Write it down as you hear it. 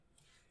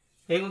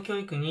英語教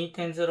育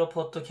 2.0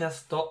 ポッドキャ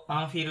スト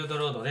アンフィールド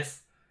ロードで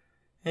す。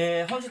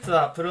本日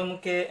はプロ向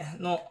け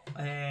の、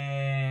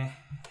エ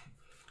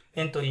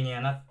ントリーには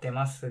なって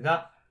ます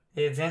が、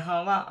前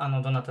半は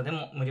どなたで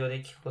も無料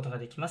で聞くことが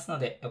できますの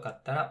で、よか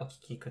ったらお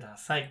聞きくだ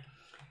さい。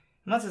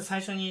まず最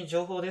初に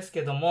情報です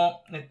けど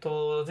も、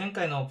前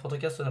回のポッド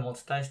キャストでもお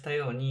伝えした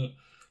ように、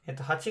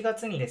8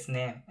月にです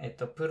ね、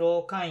プ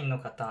ロ会員の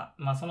方、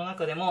その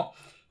中でも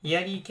イ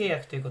ヤリー契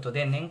約ということ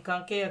で、年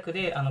間契約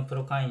でプ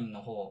ロ会員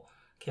の方を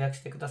契約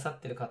してくださっ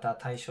ている方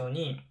対象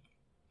に、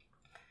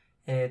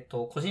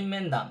個人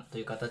面談と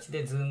いう形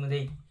で Zoom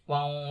でワ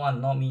ンオンワ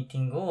ンのミーテ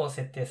ィングを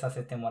設定さ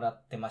せてもら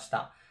ってまし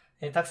た。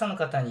たくさんの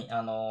方に、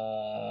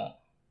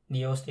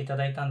利用していた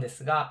だいたんで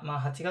すが、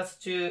8月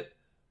中、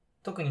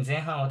特に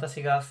前半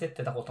私が伏せ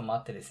てたこともあ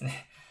ってです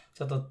ね、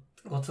ちょっと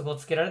ご都合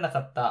つけられな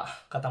かった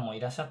方もい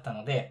らっしゃった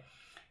ので、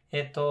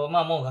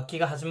もう学期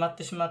が始まっ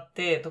てしまっ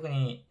て、特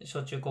に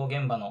小中高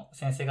現場の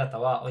先生方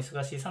はお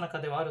忙しい最中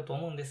ではあると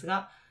思うんです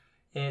が、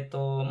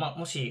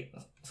もし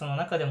その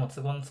中でも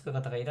都合のつく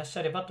方がいらっし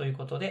ゃればという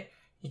ことで、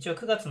一応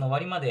9月の終わ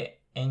りま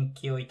で延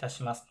期をいた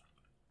します。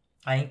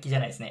延期じゃ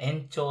ないですね。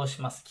延長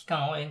します。期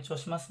間を延長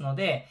しますの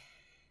で、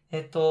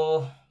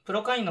プ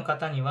ロ会員の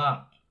方に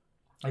は、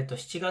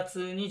7月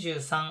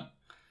23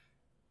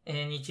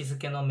日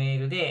付のメー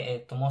ル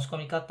で、申し込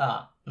み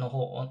方の方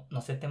を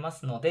載せてま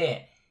すの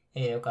で、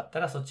よかった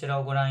らそちら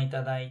をご覧い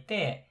ただい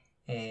て、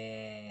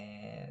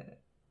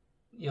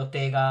予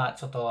定が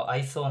ちょっと合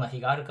いそうな日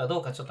があるか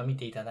どうかちょっと見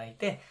ていただい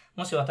て、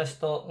もし私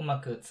とうま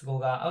く都合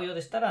が合うよう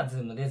でしたら、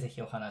Zoom でぜ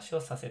ひお話を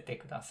させて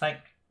くださ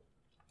い。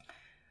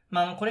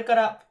これか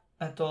ら、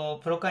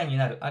プロ会員に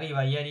なる、あるい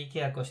はイヤリー契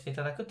約をしてい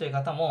ただくという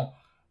方も、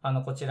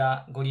こち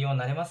らご利用に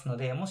なれますの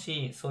で、も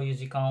しそういう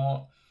時間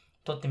を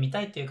取ってみ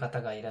たいという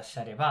方がいらっし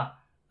ゃれば、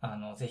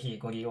ぜひ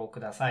ご利用く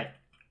ださい。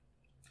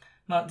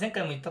前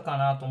回も言ったか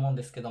なと思うん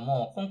ですけど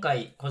も、今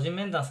回個人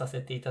面談さ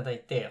せていただい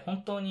て、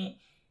本当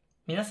に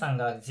皆さん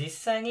が実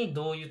際に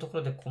どういうとこ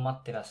ろで困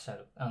ってらっしゃ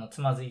る、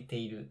つまずいて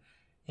いる、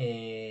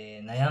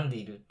悩んで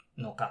いる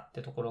のかっ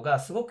てところが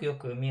すごくよ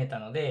く見えた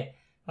ので、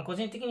個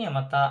人的には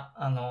また、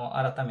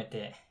改め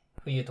て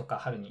冬とか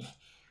春に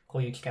こ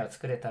ういう機会を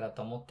作れたら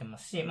と思ってま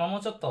すし、も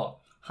うちょっ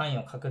と範囲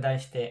を拡大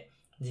して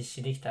実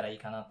施できたらいい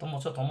かなとも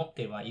ちょっと思っ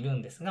てはいる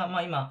んですが、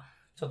今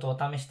ちょっとお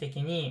試し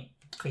的に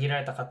限ら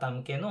れた方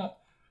向けの、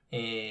サ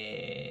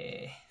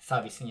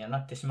ービスにはな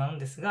ってしまうん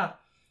ですが、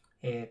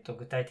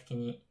具体的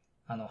に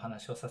お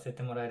話をさせ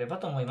てもらえれば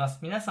と思います。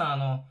皆さ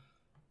ん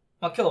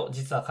今日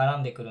実は絡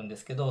んでくるんで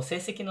すけど、成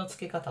績の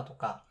付け方と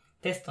か、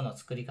テストの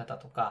作り方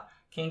とか、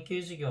研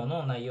究授業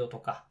の内容と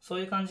か、そう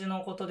いう感じの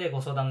ことでご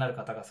相談になる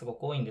方がすご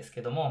く多いんです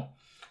けども、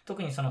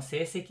特にその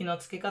成績の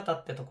付け方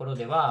ってところ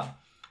では、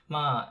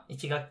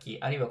1学期、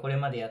あるいはこれ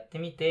までやって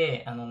み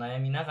て、悩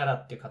みながら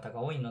っていう方が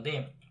多いの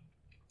で、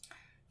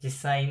実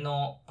際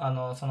の、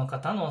その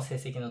方の成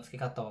績の付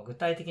け方を具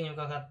体的に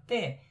伺っ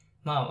て、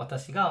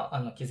私が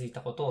気づい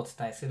たことをお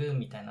伝えする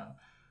みたいな、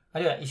あ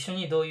るいは一緒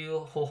にどういう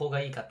方法が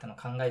いいかっていうのを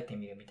考えて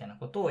みるみたいな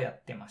ことをや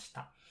ってまし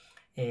た。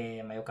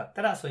よかっ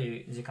たらそう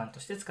いう時間と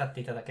して使って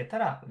いただけた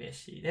ら嬉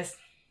しいです。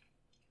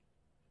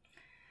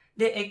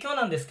で、今日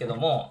なんですけど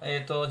も、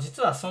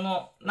実はそ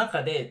の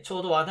中でち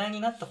ょうど話題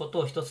になったこと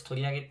を一つ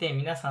取り上げて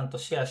皆さんと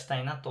シェアした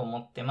いなと思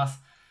ってま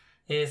す。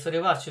それ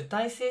は主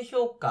体性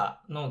評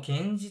価の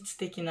現実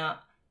的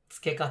な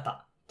付け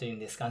方というん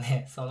ですか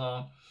ね。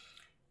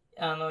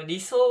理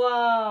想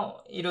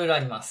はいろいろあ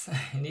ります。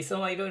理想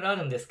はいろいろあ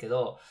るんですけ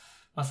ど、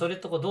それ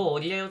とどう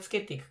折り合いをつ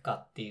けていくか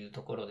っていう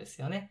ところで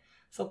すよね。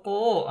そ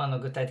こを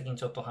具体的に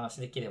ちょっとお話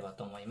しできれば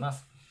と思いま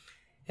す。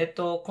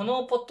こ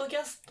のポッドキ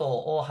ャスト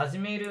を始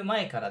める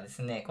前からで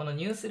すね、この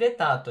ニュースレ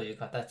ターという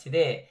形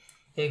で、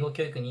英語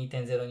教育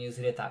 2.0 ニュー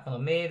スレター、この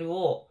メール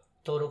を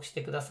登録し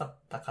てくださっ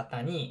た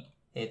方に、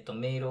メ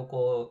ール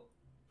を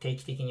定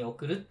期的に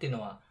送るっていう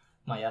のは、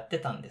やって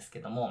たんです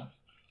けども、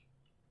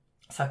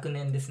昨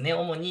年ですね、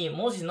主に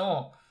文字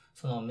の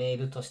そのメー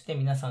ルとして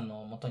皆さん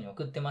の元に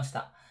送ってまし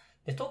た。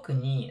で、特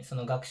にそ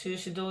の学習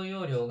指導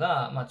要領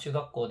が、中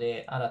学校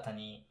で新た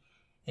に、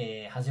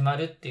始ま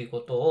るっていうこ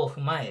とを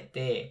踏まえ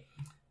て、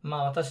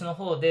私の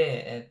方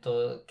で、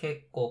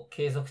結構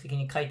継続的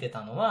に書いて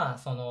たのは、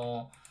そ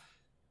の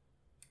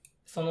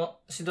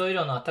指導要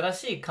領の新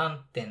しい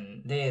観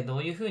点でど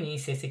ういうふうに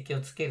成績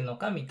をつけるの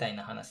かみたい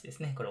な話で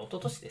すね。これ一昨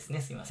年です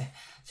ね。すいません。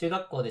中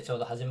学校でちょう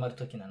ど始まる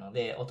時なの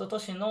で、一昨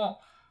年の、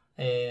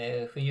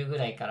冬ぐ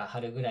らいから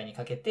春ぐらいに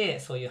かけて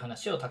そういう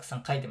話をたくさ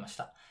ん書いてまし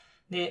た。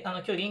で、今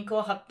日リンク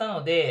を貼った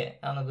ので、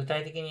具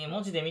体的に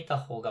文字で見た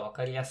方がわ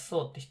かりやす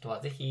そうって人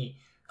はぜひ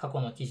過去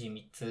の記事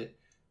3つ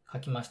書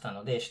きました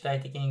ので、主体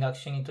的に学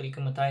習に取り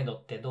組む態度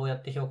ってどうや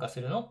って評価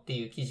するのって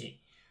いう記事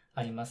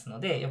あります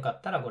ので、よか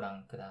ったらご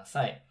覧くだ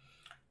さい。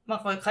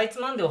これかいつ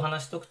まんでお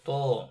話しとく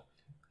と、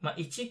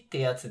1って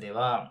やつで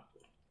は、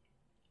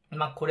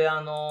これ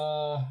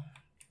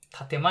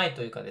建前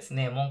というかです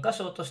ね、文科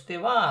省として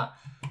は、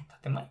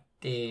建前っ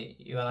て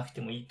言わなく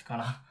てもいいか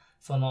な。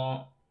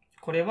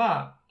これ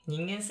は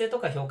人間性と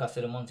か評価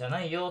するもんじゃ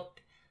ないよっ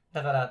て。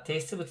だから提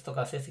出物と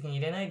か成績に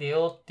入れないで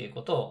よっていう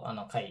ことを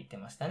書いて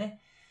ましたね。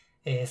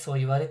そう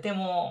言われて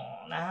も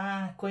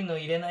こういうの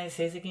入れない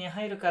成績に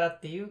入るからっ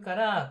て言うか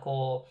ら、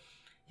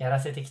やら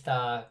せてき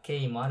た経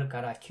緯もある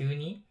から急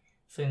に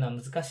そういうのは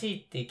難しい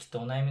ってきっと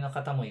お悩みの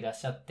方もいらっ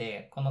しゃっ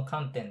て、この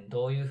観点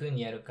どういうふう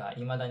にやるか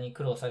未だに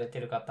苦労されて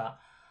いる方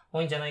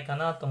多いんじゃないか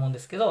なと思うんで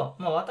すけど、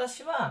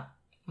私は、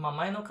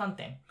前の観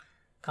点、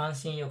関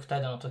心欲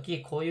態度の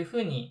時こういうふ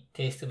うに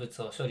提出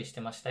物を処理し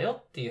てました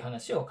よっていう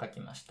話を書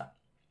きました。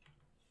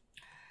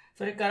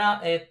それか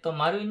ら、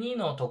丸2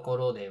のとこ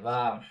ろで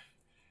は、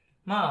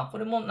こ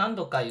れも何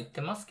度か言って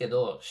ますけ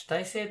ど、主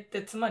体性っ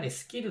てつまり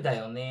スキルだ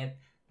よね。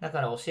だ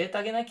から教えて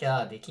あげなき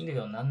ゃできる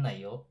ようになんない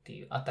よって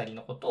いうあたり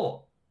のこと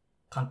を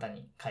簡単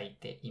に書い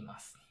ていま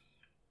す。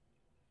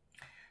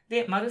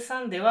で、丸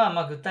3で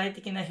は、具体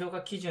的な評価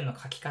基準の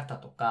書き方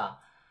と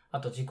か、あ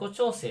と自己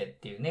調整っ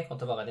ていうね、言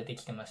葉が出て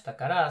きてました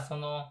から、そ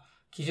の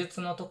記述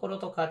のところ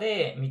とか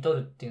で見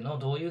取るっていうのを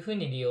どういうふう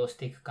に利用し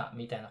ていくか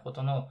みたいなこ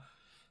との、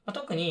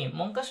特に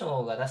文科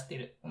省が出してい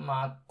る、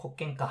国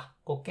権が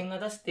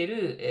出してい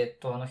る、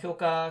評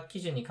価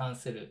基準に関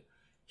する、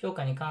評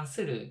価に関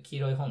する黄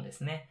色い本で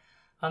すね。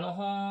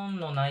本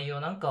の内容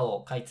なんか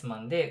をかいつま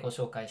んでご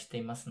紹介して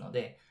いますの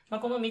で、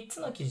この3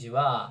つの記事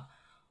は、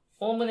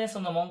おおむねそ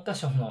の文科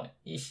省の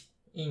意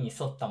に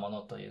沿ったも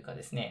のというか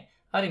ですね、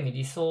ある意味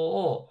理想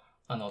を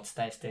お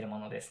伝えしているも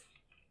のです。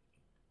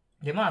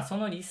で、そ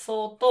の理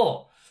想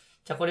と、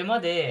じゃあこれま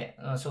で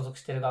所属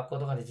している学校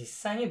とかで実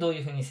際にどう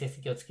いうふうに成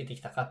績をつけて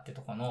きたかって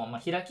ところの、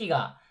開き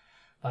が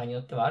場合によ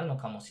ってはあるの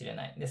かもしれ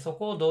ない。で、そ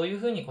こをどういう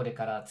ふうにこれ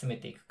から詰め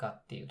ていくか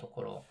っていうと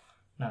ころ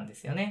なんで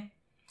すよね。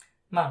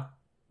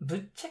ぶ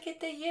っちゃけ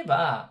て言え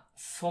ば、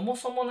そも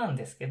そもなん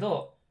ですけ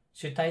ど、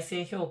主体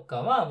性評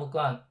価は僕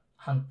は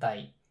反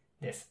対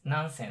です。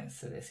ナンセン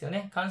スですよ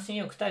ね。関心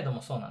欲態度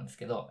もそうなんです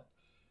けど、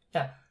じ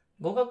ゃあ、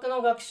語学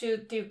の学習っ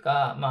ていう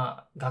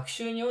か、学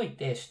習におい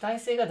て主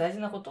体性が大事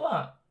なこと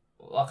は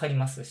わかり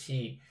ます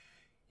し、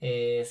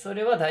そ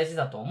れは大事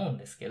だと思うん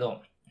ですけ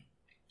ど、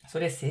そ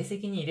れ成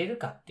績に入れる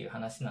かっていう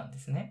話なんで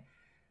すね。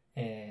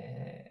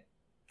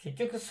結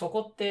局そ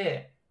こっ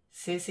て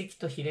成績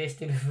と比例し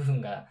ている部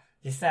分が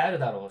実際ある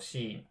だろう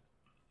し、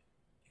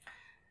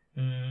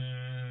も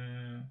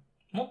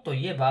っと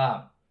言え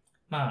ば、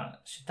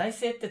主体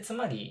性ってつ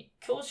まり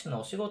教師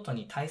のお仕事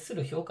に対す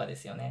る評価で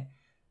すよね。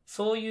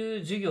そうい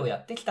う授業をや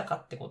ってきたか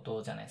ってこ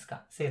とじゃないです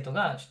か。生徒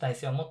が主体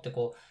性を持って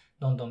ど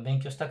んどん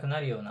勉強したくな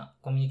るような、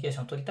コミュニケーシ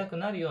ョンを取りたく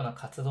なるような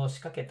活動を仕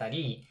掛けた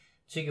り、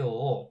授業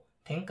を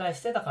展開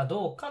してたか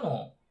どうか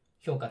の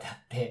評価であっ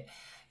て、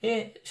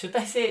主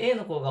体性 A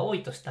の子が多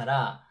いとした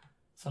ら、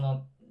そ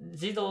の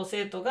児童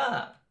生徒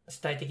が主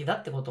体的だ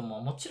ってこと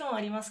ももちろんあ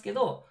りますけ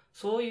ど、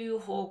そういう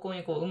方向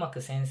にうま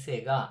く先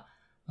生が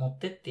持っ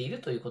てってい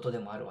るということで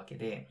もあるわけ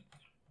で、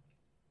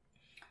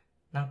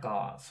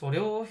それ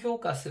を評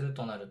価する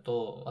となる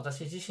と、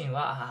私自身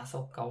は、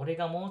そっか、俺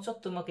がもうちょっ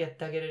とうまくやっ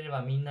てあげれれ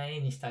ばみんな A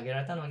にしてあげら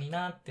れたのに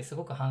なってす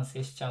ごく反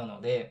省しちゃうの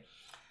で、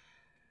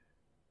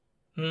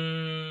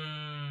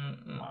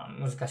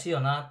難しい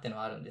よなっての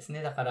はあるんです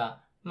ね。だ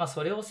から、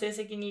それを成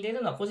績に入れ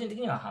るのは個人的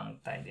には反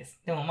対で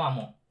す。でも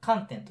もう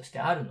観点として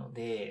あるの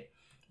で、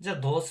じゃあ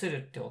どうす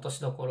るって落と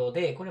しどころ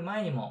で、これ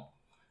前にも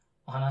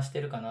お話し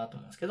てるかなと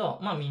思うんですけど、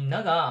みん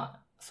なが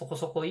そこ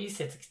そこいい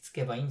成績つ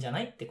けばいいんじゃ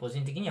ないって個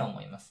人的には思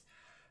います。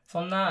そ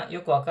んな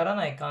よくわから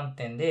ない観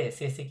点で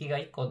成績が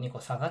1個2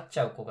個下がっち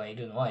ゃう子がい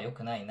るのは良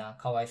くないな、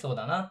かわいそう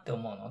だなって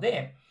思うの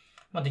で、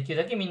できる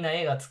だけみんな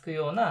A がつく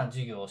ような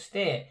授業をし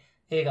て、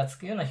A がつ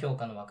くような評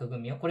価の枠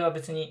組みを、これは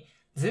別に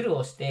ズル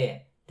をし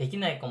てでき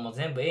ない子も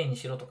全部 A に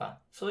しろとか、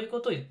そういうこ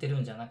とを言ってる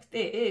んじゃなく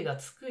て、A が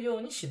つくよ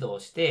うに指導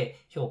して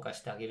評価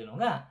してあげるの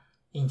が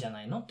いいんじゃ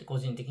ないのって個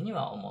人的に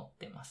は思っ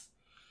てます。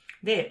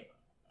で、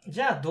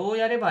じゃあどう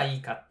やればい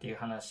いかっていう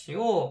話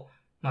を、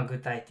具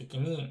体的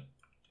に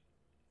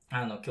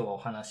今日お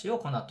話を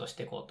この後し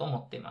ていこうと思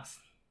っています。